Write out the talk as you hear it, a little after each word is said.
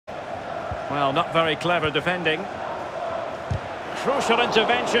Well, not very clever defending. Crucial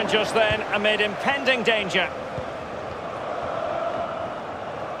intervention just then amid impending danger.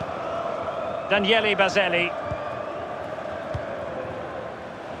 Daniele Bazelli.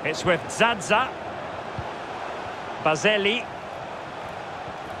 It's with Zaza. Bazelli.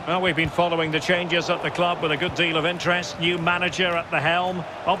 Well, we've been following the changes at the club with a good deal of interest. New manager at the helm.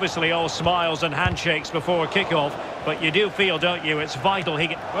 Obviously all smiles and handshakes before kick-off. But you do feel, don't you, it's vital he...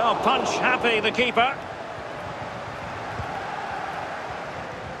 Well, punch happy, the keeper.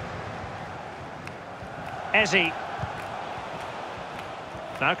 Ezi.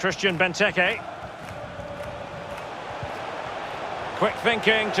 Now Christian Benteke. Quick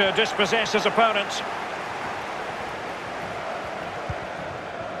thinking to dispossess his opponent.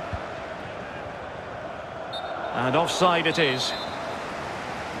 And offside it is.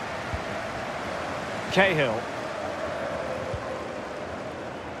 Cahill.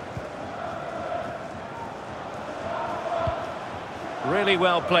 Really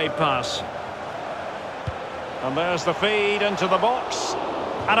well played pass. And there's the feed into the box.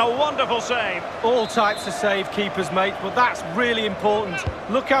 And a wonderful save. All types of save keepers, mate, but that's really important.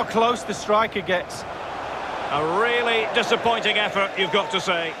 Look how close the striker gets. A really disappointing effort, you've got to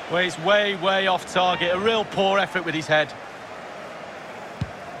say. Well, he's way, way off target. A real poor effort with his head.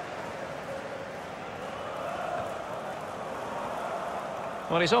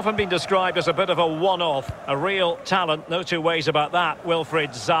 Well, he's often been described as a bit of a one-off. A real talent, no two ways about that.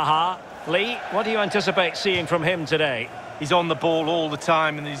 Wilfried Zaha. Lee, what do you anticipate seeing from him today? He's on the ball all the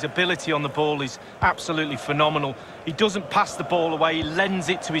time, and his ability on the ball is absolutely phenomenal. He doesn't pass the ball away, he lends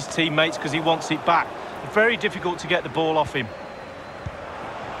it to his teammates because he wants it back. Very difficult to get the ball off him.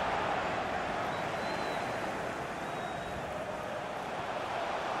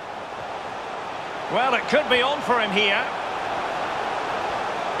 Well, it could be on for him here.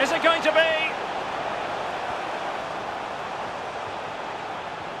 Is it going to be?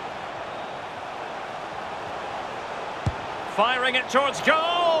 Firing it towards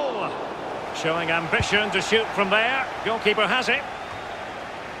goal. Showing ambition to shoot from there. Goalkeeper has it.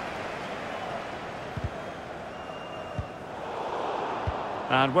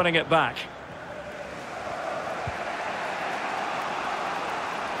 And winning it back.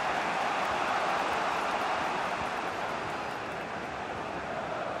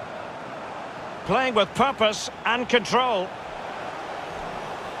 Playing with purpose and control.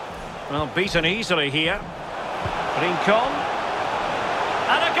 Well, beaten easily here. Rincon.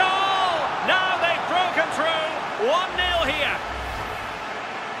 And a goal! Now they've broken through. 1-0 here.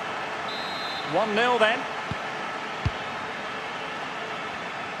 1-0 then.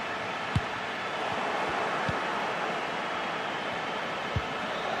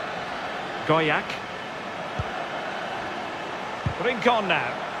 Goyak. Rincon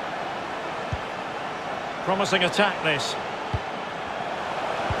now. Promising attack this.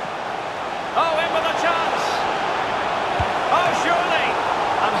 Oh, in with a chance. Oh, surely.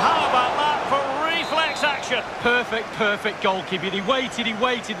 And how about that for reflex action? Perfect goalkeeping. He waited,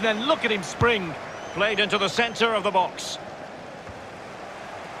 and then look at him spring. Played into the centre of the box.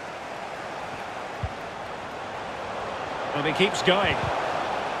 Well, he keeps going.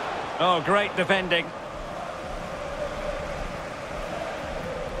 Oh, great defending.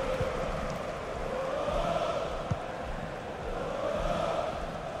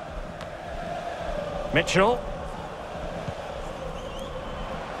 Mitchell.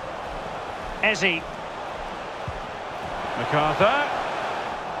 Ezi. MacArthur.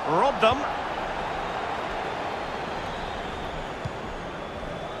 Robbed them.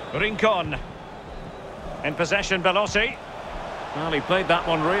 Rincon. In possession, Belotti. Well, he played that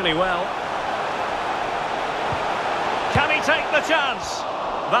one really well. Can he take the chance?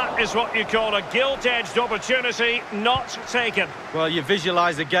 That is what you call a gilt-edged opportunity not taken. Well, you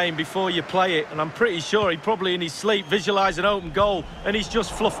visualise the game before you play it, and I'm pretty sure he probably in his sleep visualised an open goal, and he's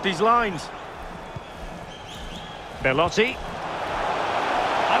just fluffed his lines. Belotti.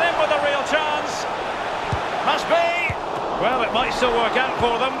 And in with a real chance. Must be. Well, it might still work out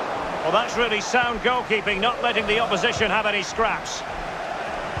for them. Well, that's really sound goalkeeping, not letting the opposition have any scraps.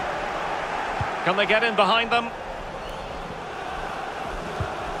 Can they get in behind them?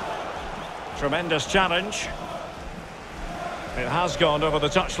 Tremendous challenge. It has gone over the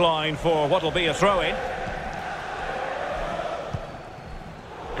touchline for what will be a throw-in.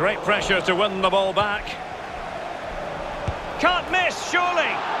 Great pressure to win the ball back. Can't miss, surely.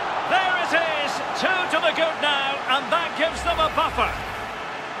 There it is, 2 to the good now, and that gives them a buffer.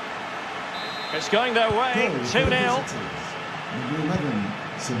 It's going their way, 2-0.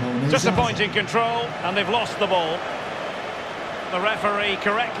 Disappointing control, and they've lost the ball. the referee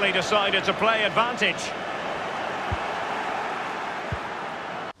correctly decided to play advantage.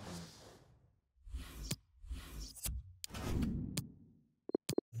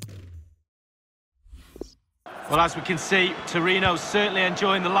 Well, as we can see, Torino's certainly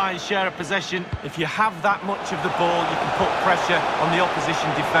enjoying the lion's share of possession. If you have that much of the ball, you can put pressure on the opposition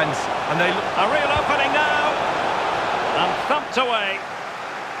defence. And they look... A real opening now. And thumped away.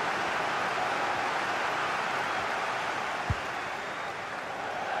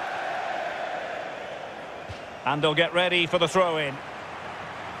 And they'll get ready for the throw-in.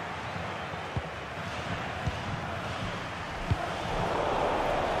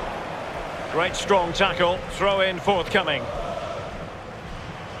 Great strong tackle, throw-in forthcoming.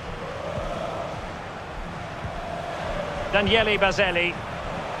 Daniele Baselli.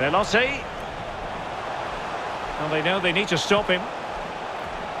 Veloci. Well, they know they need to stop him.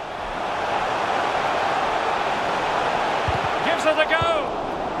 Gives it a go.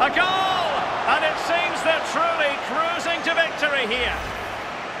 A goal! And it seems they're truly cruising to victory here.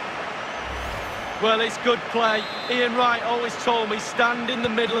 Well, it's good play. Ian Wright always told me, stand in the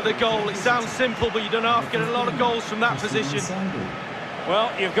middle of the goal. It sounds simple, but you don't have to get a lot of goals from that position.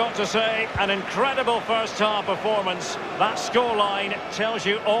 Well, you've got to say, an incredible first-half performance. That scoreline tells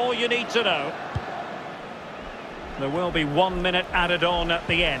you all you need to know. There will be 1 minute added on at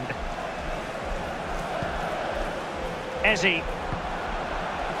the end. Ezi.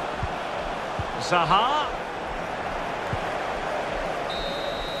 Zaha.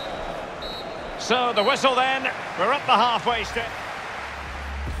 So the whistle then, we're at the halfway stage.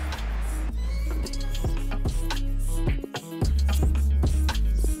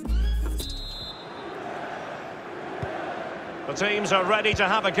 The teams are ready to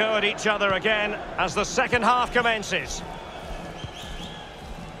have a go at each other again as the second half commences.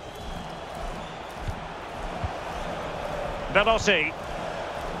 Veloci.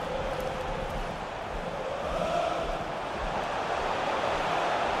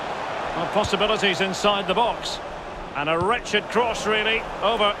 Well, possibilities inside the box. And a wretched cross, really,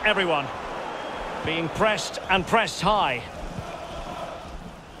 over everyone. Being pressed and pressed high.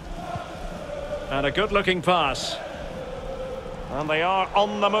 And a good-looking pass. And they are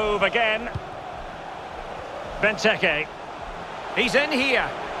on the move again. Benteke. He's in here.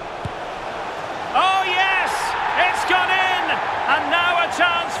 Oh, yes! It's gone in! And now a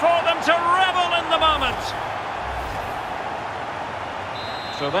chance for them to revel in the moment.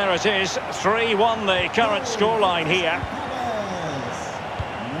 So there it is, 3-1 the current scoreline here.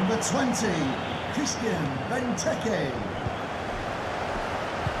 Number 20, Christian Benteke.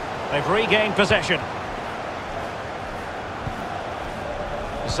 They've regained possession.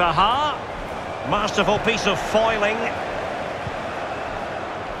 Zaha, masterful piece of foiling.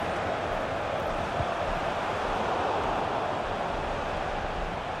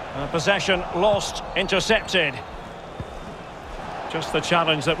 Possession lost, intercepted. Just the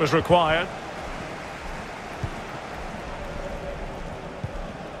challenge that was required.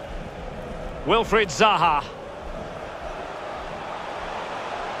 Wilfried Zaha.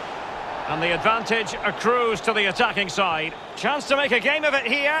 And the advantage accrues to the attacking side. Chance to make a game of it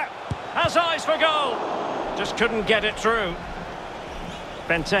here. Has eyes for goal. Just couldn't get it through.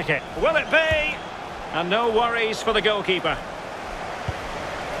 Benteke. Will it be? And no worries for the goalkeeper.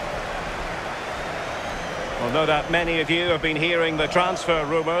 Well, no doubt many of you have been hearing the transfer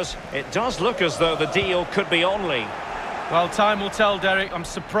rumours. It does look as though the deal could be on, Lee. Well, time will tell, Derek. I'm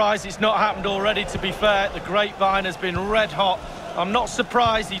surprised it's not happened already, to be fair. The grapevine has been red hot. I'm not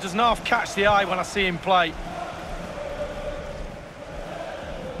surprised he doesn't half catch the eye when I see him play.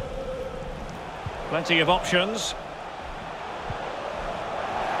 Plenty of options.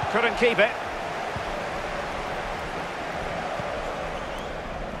 Couldn't keep it.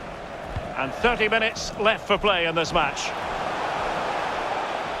 And 30 minutes left for play in this match.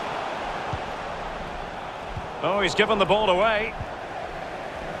 Oh, he's given the ball away.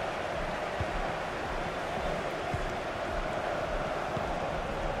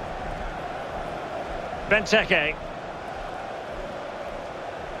 Benteke.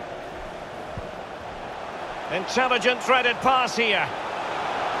 Intelligent threaded pass here.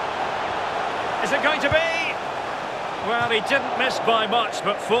 Is it going to be? Well, he didn't miss by much,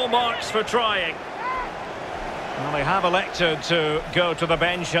 but full marks for trying. Well, they have elected to go to the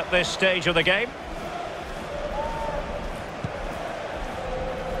bench at this stage of the game.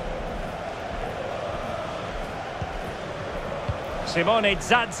 Simone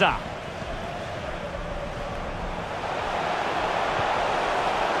Zaza.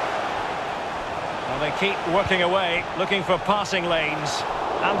 Well, they keep working away, looking for passing lanes.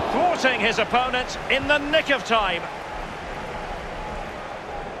 And thwarting his opponent in the nick of time.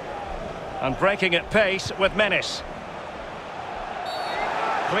 And breaking at pace with menace.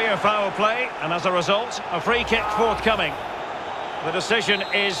 Clear foul play, and as a result, a free kick forthcoming. The decision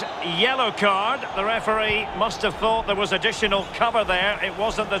is yellow card. The referee must have thought there was additional cover there. It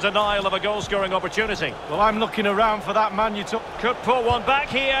wasn't the denial of a goal-scoring opportunity. Well, I'm looking around for that man you took. Could pull one back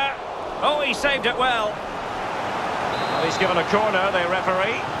here. Oh, he saved it well. Well, he's given a corner, the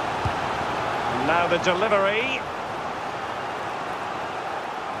referee. And now the delivery.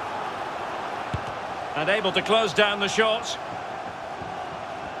 And able to close down the shot.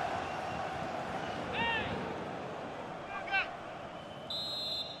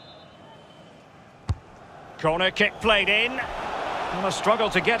 Corner kick played in. And a struggle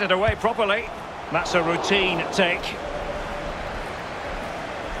to get it away properly. That's a routine take.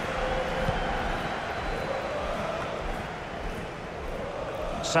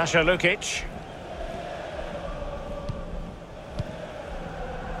 Sasha Lukic.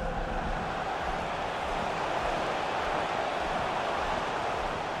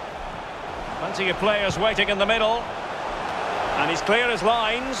 Plenty of players waiting in the middle. And he's clear as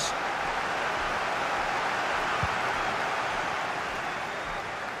lines.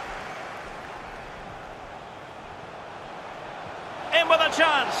 In with a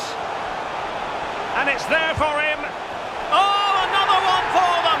chance. And it's there for him. Oh, another one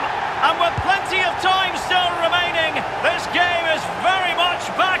for them. And with plenty of time still remaining, this game is very much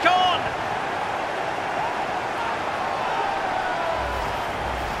back on.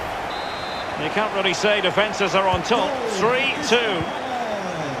 You can't really say defences are on top. 3-2.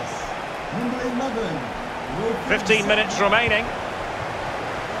 Number 11. 15 minutes remaining.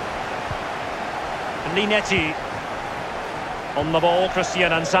 Linetti. On the ball,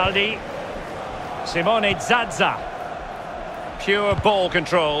 Christian Ansaldi. Simone Zaza. Pure ball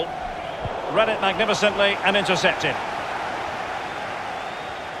control. Read it magnificently and intercepted.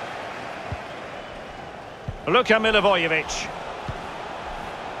 Luka Milivojevic.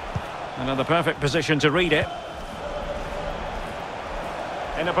 Another perfect position to read it.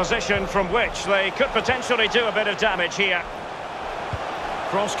 In a position from which they could potentially do a bit of damage here.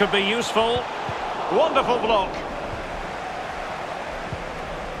 Cross could be useful. Wonderful block.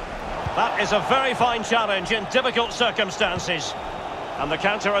 That is a very fine challenge in difficult circumstances. And the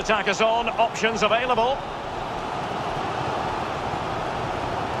counter-attack is on. Options available.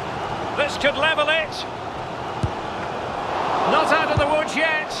 This could level it. Not out of the woods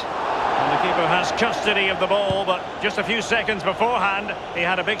yet. And the keeper has custody of the ball, but just a few seconds beforehand, he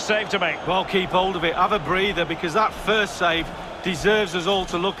had a big save to make. Well, keep hold of it. Have a breather, because that first save deserves us all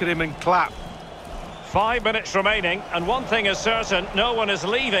to look at him and clap. 5 minutes remaining, and one thing is certain, no one is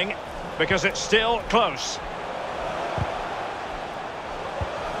leaving, because it's still close.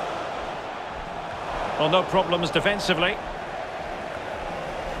 Well, no problems defensively.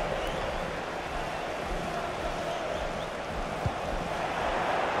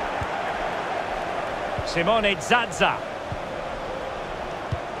 Simone Zaza.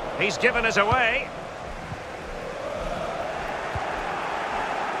 He's given us away.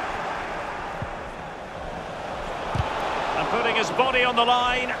 And putting his body on the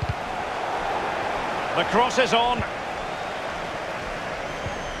line. The cross is on.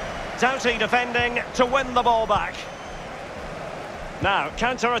 Doughty defending to win the ball back. Now,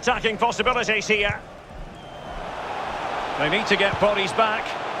 counter-attacking possibilities here. They need to get bodies back.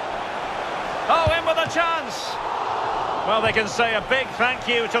 Oh, in with a chance. Well, they can say a big thank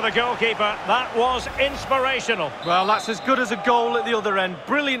you to the goalkeeper. That was inspirational. Well, that's as good as a goal at the other end.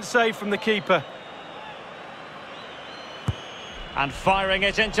 Brilliant save from the keeper. And firing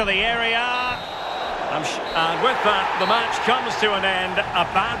it into the area. And with that, the match comes to an end. A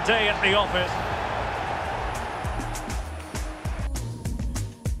bad day at the office.